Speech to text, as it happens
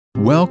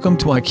Welcome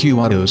to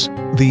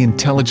IQautos, the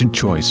intelligent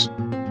choice.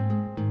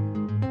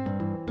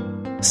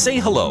 Say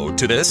hello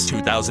to this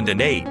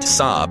 2008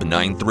 Saab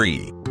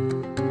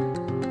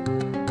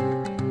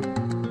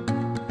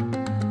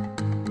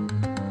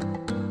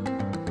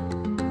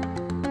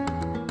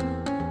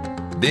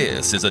 9.3.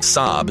 This is a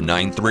Saab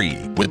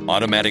 9.3 with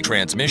automatic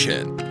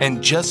transmission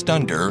and just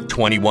under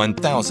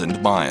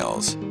 21,000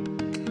 miles.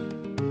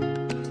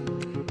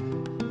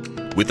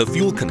 With a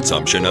fuel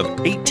consumption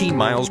of 18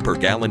 miles per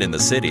gallon in the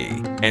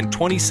city and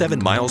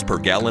 27 miles per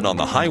gallon on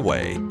the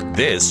highway,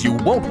 this you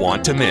won't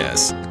want to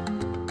miss.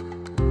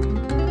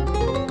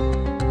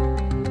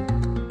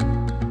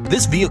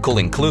 This vehicle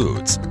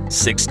includes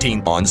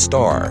 16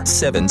 OnStar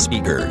 7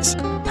 speakers,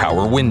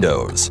 power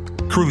windows,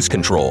 cruise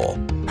control,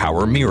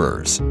 power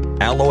mirrors,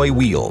 alloy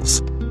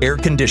wheels, air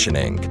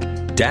conditioning,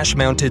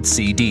 dash-mounted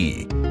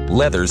CD,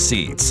 leather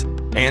seats,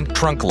 and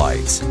trunk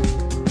lights.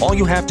 All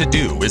you have to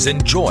do is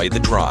enjoy the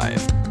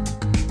drive.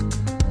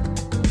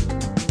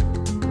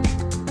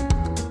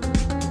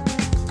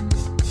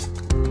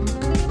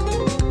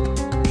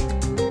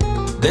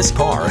 This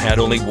car had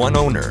only one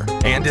owner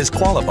and is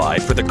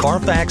qualified for the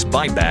Carfax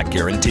buyback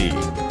guarantee.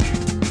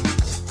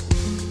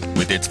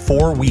 With its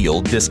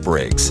 4-wheel disc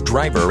brakes,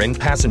 driver and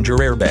passenger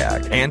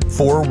airbag, and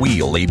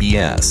 4-wheel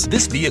ABS,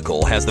 this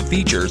vehicle has the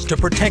features to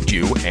protect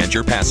you and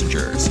your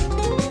passengers.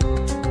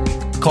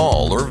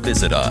 Call or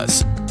visit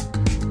us